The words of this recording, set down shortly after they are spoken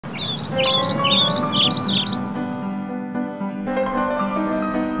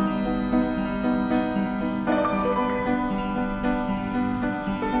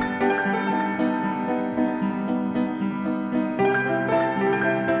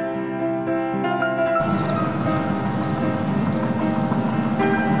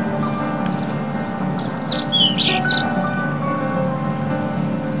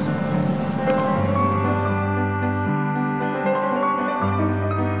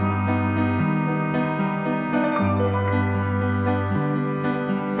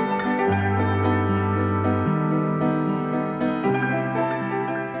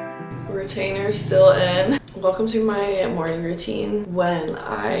Retainer's still in. Welcome to my morning routine when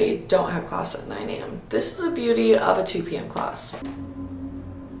I don't have class at 9 a.m. This is the beauty of a 2 p.m. class.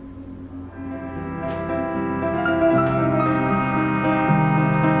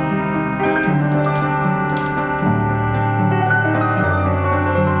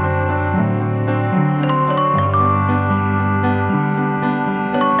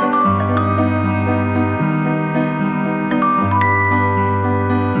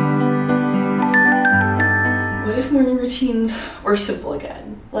 Morning routines were simple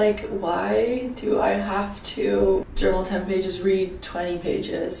again. Like, why do I have to journal 10 pages, read 20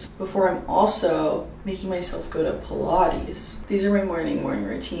 pages before I'm also making myself go to Pilates? These are my morning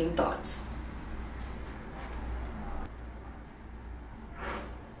routine thoughts.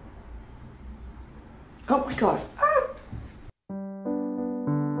 Oh my god.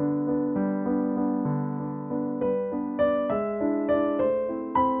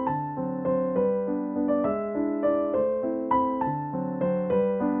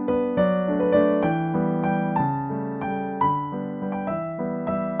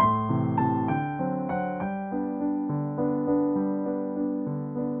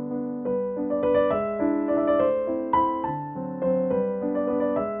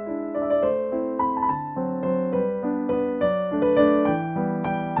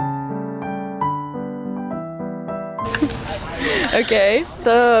 Okay,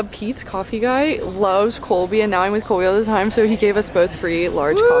 the Pete's coffee guy loves Colby, and now I'm with Colby all the time, so he gave us both free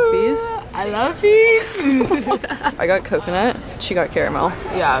large coffees. I love Pete's. I got coconut, she got caramel.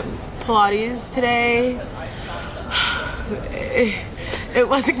 Yeah, Pilates today. It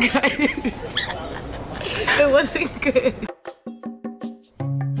wasn't good. It wasn't good.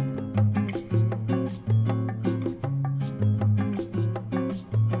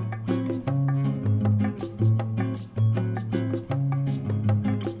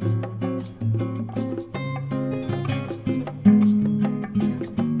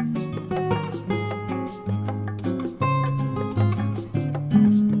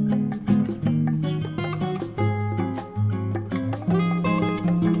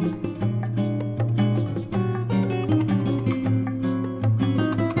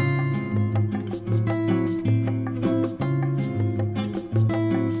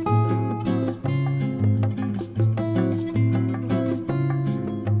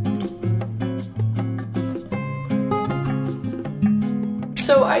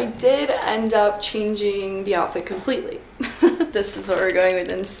 So I did end up changing the outfit completely. This is what we're going with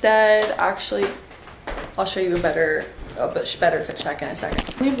instead. Actually, I'll show you a better fit check in a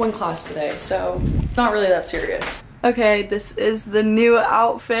second. We have one class today, so not really that serious. Okay, this is the new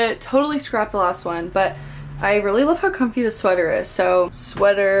outfit. Totally scrapped the last one, but I really love how comfy the sweater is. So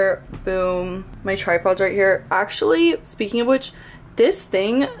sweater, boom, my tripod's right here. Actually, speaking of which, this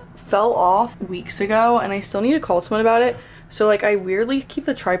thing fell off weeks ago and I still need to call someone about it. So like I weirdly keep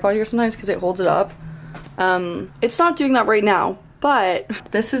the tripod here sometimes because it holds it up. It's not doing that right now, but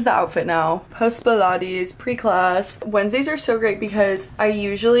this is the outfit now. Post Pilates, pre-class. Wednesdays are so great because I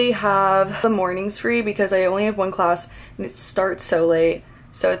usually have the mornings free because I only have one class and it starts so late.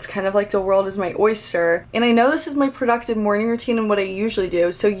 So it's kind of like the world is my oyster. And I know this is my productive morning routine and what I usually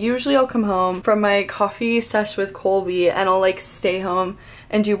do. So usually I'll come home from my coffee sesh with Colby and I'll like stay home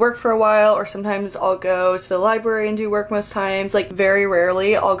and do work for a while, or sometimes I'll go to the library and do work most times. Like very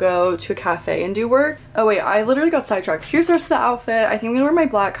rarely I'll go to a cafe and do work. Oh wait, I literally got sidetracked. Here's the rest of the outfit. I think I'm gonna wear my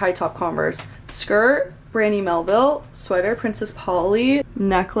black high top Converse. Skirt, Brandy Melville. Sweater, Princess Polly.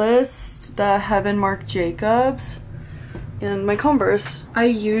 Necklace, the Heaven Marc Jacobs. And my Converse. I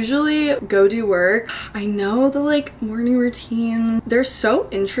usually go do work. I know the like morning routine, they're so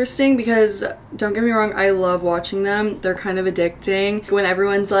interesting because don't get me wrong, I love watching them. They're kind of addicting. When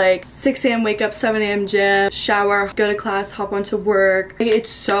everyone's like 6 a.m. wake up, 7 a.m. gym, shower, go to class, hop onto work.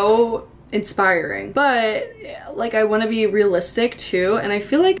 It's so inspiring, but like I want to be realistic too, and I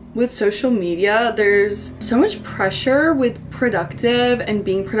feel like with social media there's so much pressure with productive and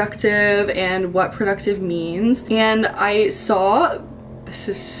being productive and what productive means. And I saw This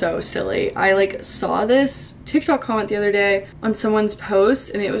is so silly. I like saw this TikTok comment the other day on someone's post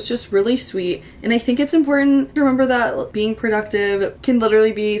and it was just really sweet. And I think it's important to remember that being productive can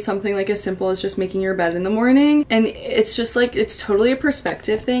literally be something like as simple as just making your bed in the morning. And it's just like, it's totally a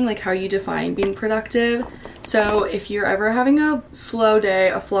perspective thing, like how you define being productive. So if you're ever having a slow day,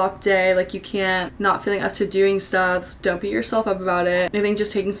 a flop day, like you can't, not feeling up to doing stuff, don't beat yourself up about it. I think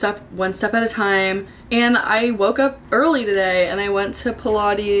just taking stuff one step at a time. And I woke up early today and I went to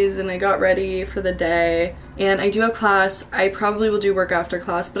Pilates and I got ready for the day. And I do have class. I probably will do work after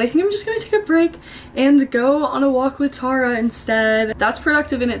class, but I think I'm just gonna take a break and go on a walk with Tara instead. That's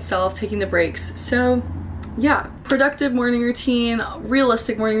productive in itself, taking the breaks. So yeah, productive morning routine,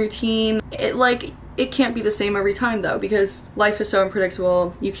 realistic morning routine. It can't be the same every time though, because life is so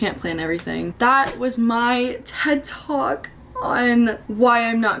unpredictable. You can't plan everything. That was my TED Talk on why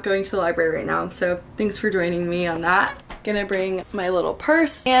I'm not going to the library right now. So thanks for joining me on that. Gonna bring my little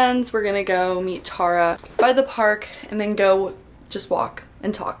purse and we're gonna go meet Tara by the park and then go just walk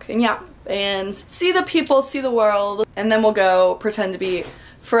and talk and yeah, and see the people, see the world, and then we'll go pretend to be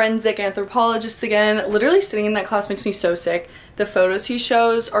forensic anthropologists again. Literally sitting in that class makes me so sick. The photos he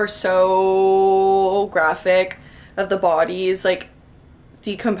shows are so graphic of the bodies like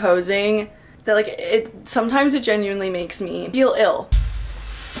decomposing that like sometimes it genuinely makes me feel ill.